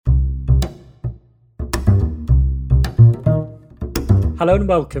Hello and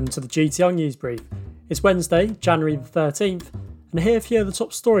welcome to the GTR News Brief. It's Wednesday, January the 13th, and here are a few of the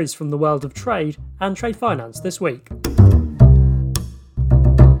top stories from the world of trade and trade finance this week.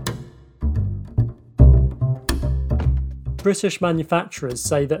 British manufacturers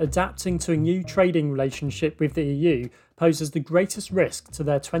say that adapting to a new trading relationship with the EU poses the greatest risk to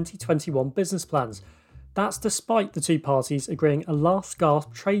their 2021 business plans. That's despite the two parties agreeing a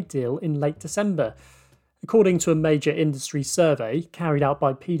last-gasp trade deal in late December. According to a major industry survey carried out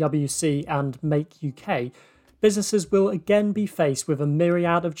by PwC and Make UK, businesses will again be faced with a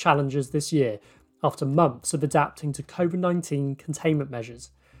myriad of challenges this year after months of adapting to COVID-19 containment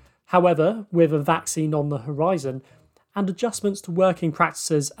measures. However, with a vaccine on the horizon and adjustments to working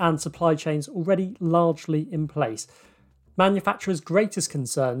practices and supply chains already largely in place, manufacturers' greatest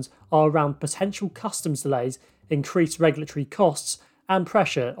concerns are around potential customs delays, increased regulatory costs, and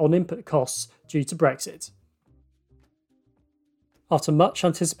pressure on input costs due to Brexit. After much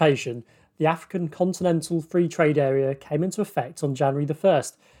anticipation, the African Continental Free Trade Area came into effect on January the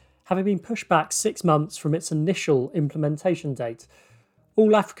 1st, having been pushed back 6 months from its initial implementation date.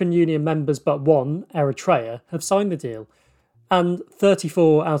 All African Union members but one, Eritrea, have signed the deal, and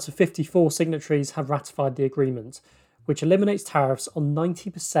 34 out of 54 signatories have ratified the agreement, which eliminates tariffs on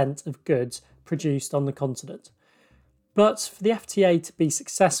 90% of goods produced on the continent. But for the FTA to be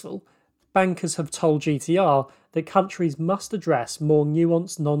successful, bankers have told GTR that countries must address more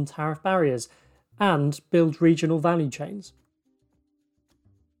nuanced non-tariff barriers and build regional value chains.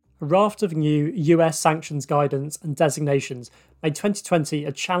 A raft of new US sanctions guidance and designations made 2020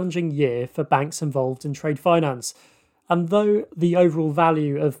 a challenging year for banks involved in trade finance, and though the overall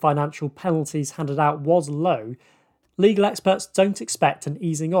value of financial penalties handed out was low, legal experts don't expect an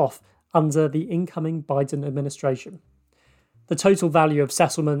easing off under the incoming Biden administration. The total value of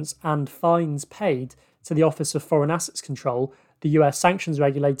settlements and fines paid to the Office of Foreign Assets Control, the US sanctions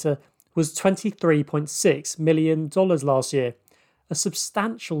regulator, was $23.6 million last year, a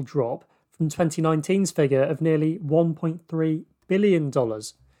substantial drop from 2019's figure of nearly $1.3 billion.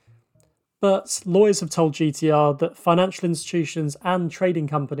 But lawyers have told GTR that financial institutions and trading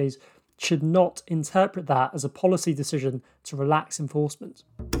companies should not interpret that as a policy decision to relax enforcement.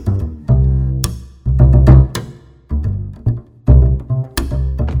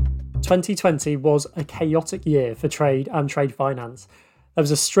 2020 was a chaotic year for trade and trade finance. There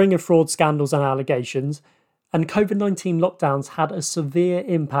was a string of fraud scandals and allegations, and COVID-19 lockdowns had a severe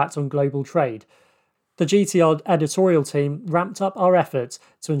impact on global trade. The GTR editorial team ramped up our efforts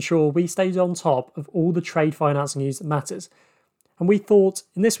to ensure we stayed on top of all the trade finance news that matters. And we thought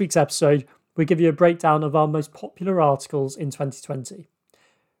in this week's episode, we'd give you a breakdown of our most popular articles in 2020.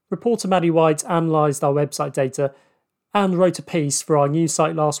 Reporter Maddie White analysed our website data and wrote a piece for our news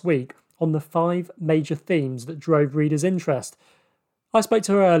site last week on the 5 major themes that drove readers' interest. I spoke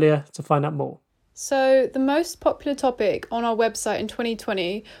to her earlier to find out more. So, the most popular topic on our website in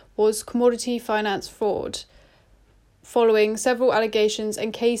 2020 was commodity finance fraud, following several allegations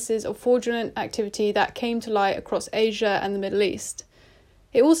and cases of fraudulent activity that came to light across Asia and the Middle East.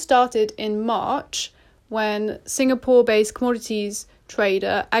 It all started in March when Singapore-based commodities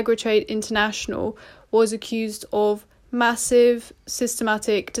trader Agritrade International was accused of massive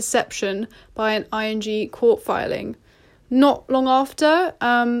systematic deception by an ING court filing. Not long after,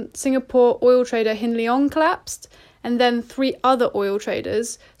 Singapore oil trader Hin Leong collapsed, and then 3 other oil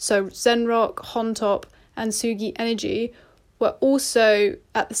traders, so Zenrock, Hontop and Sugi Energy, were also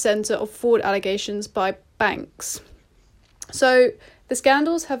at the centre of fraud allegations by banks. So the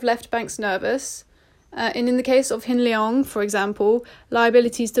scandals have left banks nervous, and in the case of Hin Leong, for example,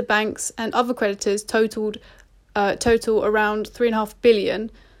 liabilities to banks and other creditors total around $3.5 billion.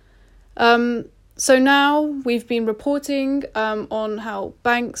 So now we've been reporting on how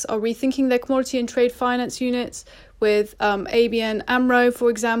banks are rethinking their commodity and trade finance units, with ABN AMRO, for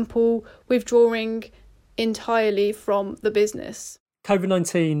example, withdrawing entirely from the business.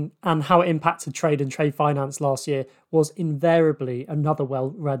 COVID-19 and how it impacted trade and trade finance last year was invariably another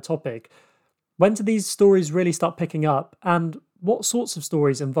well-read topic. When did these stories really start picking up, and what sorts of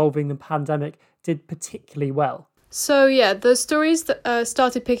stories involving the pandemic did particularly well? So the stories that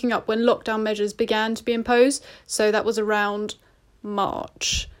started picking up when lockdown measures began to be imposed, so that was around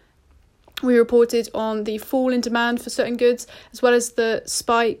March. We reported on the fall in demand for certain goods, as well as the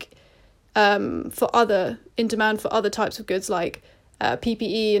spike in demand for other types of goods like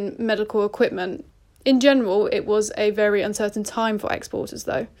PPE and medical equipment. In general, it was a very uncertain time for exporters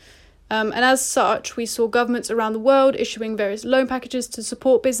though. And as such, we saw governments around the world issuing various loan packages to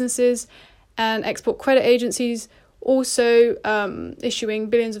support businesses, and export credit agencies also issuing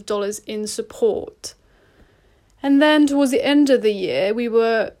billions of dollars in support. And then towards the end of the year, we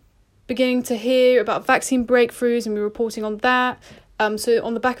were beginning to hear about vaccine breakthroughs, and we were reporting on that. So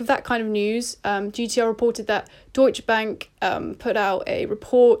on the back of that kind of news, GTR reported that Deutsche Bank put out a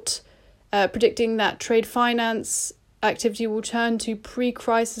report predicting that trade finance activity will return to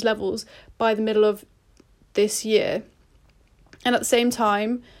pre-crisis levels by the middle of this year. And at the same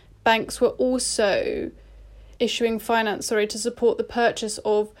time, banks were also issuing finance to support the purchase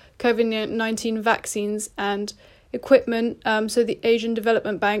of COVID-19 vaccines and equipment. So the Asian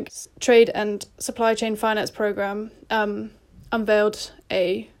Development Bank's Trade and Supply Chain Finance Program unveiled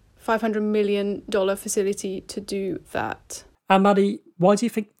a $500 million facility to do that. And Maddie, why do you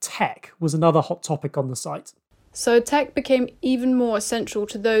think tech was another hot topic on the site? So tech became even more essential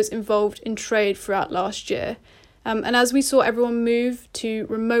to those involved in trade throughout last year. And as we saw everyone move to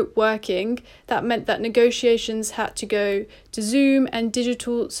remote working, that meant that negotiations had to go to Zoom, and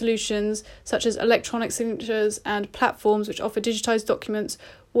digital solutions such as electronic signatures and platforms which offer digitized documents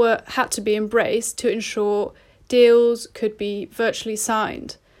had to be embraced to ensure deals could be virtually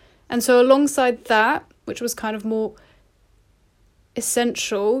signed. And so alongside that, which was kind of more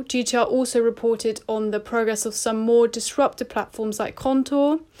essential, GTR also reported on the progress of some more disruptive platforms like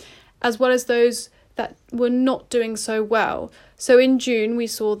Contour, as well as those that were not doing so well. So in June, we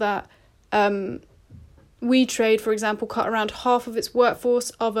saw that WeTrade, for example, cut around half of its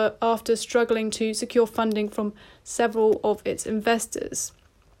workforce after struggling to secure funding from several of its investors.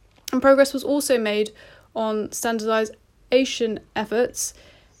 And progress was also made on standardisation efforts,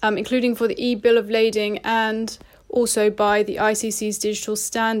 including for the e-bill of lading and also by the ICC's Digital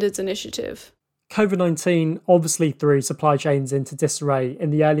Standards Initiative. COVID-19 obviously threw supply chains into disarray in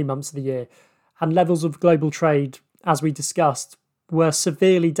the early months of the year, and levels of global trade, as we discussed, were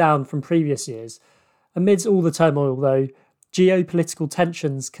severely down from previous years. Amidst all the turmoil, though, geopolitical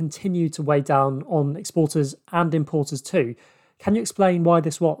tensions continue to weigh down on exporters and importers too. Can you explain why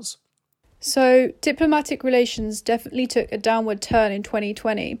this was? So, diplomatic relations definitely took a downward turn in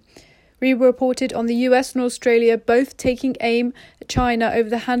 2020. We reported on the US and Australia both taking aim at China over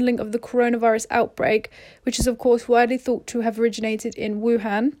the handling of the coronavirus outbreak, which is of course widely thought to have originated in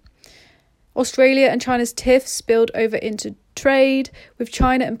Wuhan. Australia and China's tiff spilled over into trade, with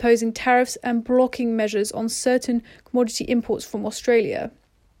China imposing tariffs and blocking measures on certain commodity imports from Australia.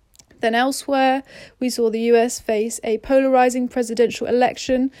 Then elsewhere, we saw the US face a polarising presidential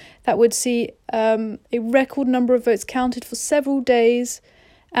election that would see a record number of votes counted for several days,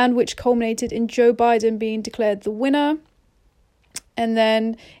 and which culminated in Joe Biden being declared the winner. And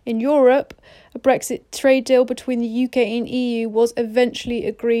then in Europe, a Brexit trade deal between the UK and EU was eventually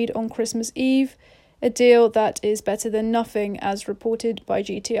agreed on Christmas Eve, a deal that is better than nothing, as reported by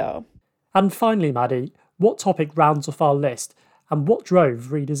GTR. And finally, Maddie, what topic rounds off our list, and what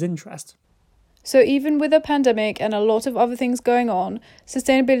drove readers' interest? So even with a pandemic and a lot of other things going on,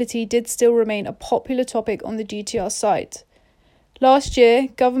 sustainability did still remain a popular topic on the GTR site. Last year,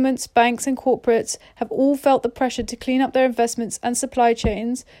 governments, banks and corporates have all felt the pressure to clean up their investments and supply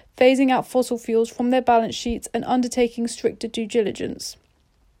chains, phasing out fossil fuels from their balance sheets and undertaking stricter due diligence.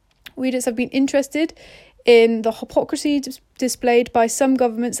 Readers have been interested in the hypocrisy displayed by some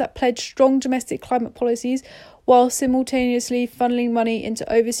governments that pledge strong domestic climate policies while simultaneously funneling money into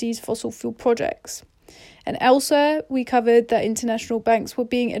overseas fossil fuel projects. And elsewhere, we covered that international banks were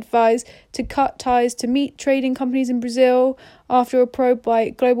being advised to cut ties to meat trading companies in Brazil after a probe by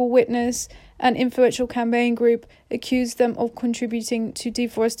Global Witness, an influential campaign group, accused them of contributing to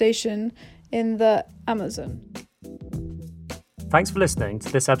deforestation in the Amazon. Thanks for listening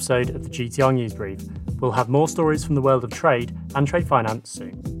to this episode of the GTR News Brief. We'll have more stories from the world of trade and trade finance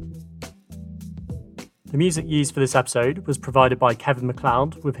soon. The music used for this episode was provided by Kevin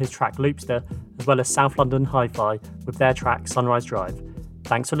MacLeod with his track Loopster, as well as South London Hi-Fi with their track Sunrise Drive.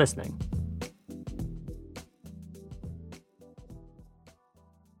 Thanks for listening.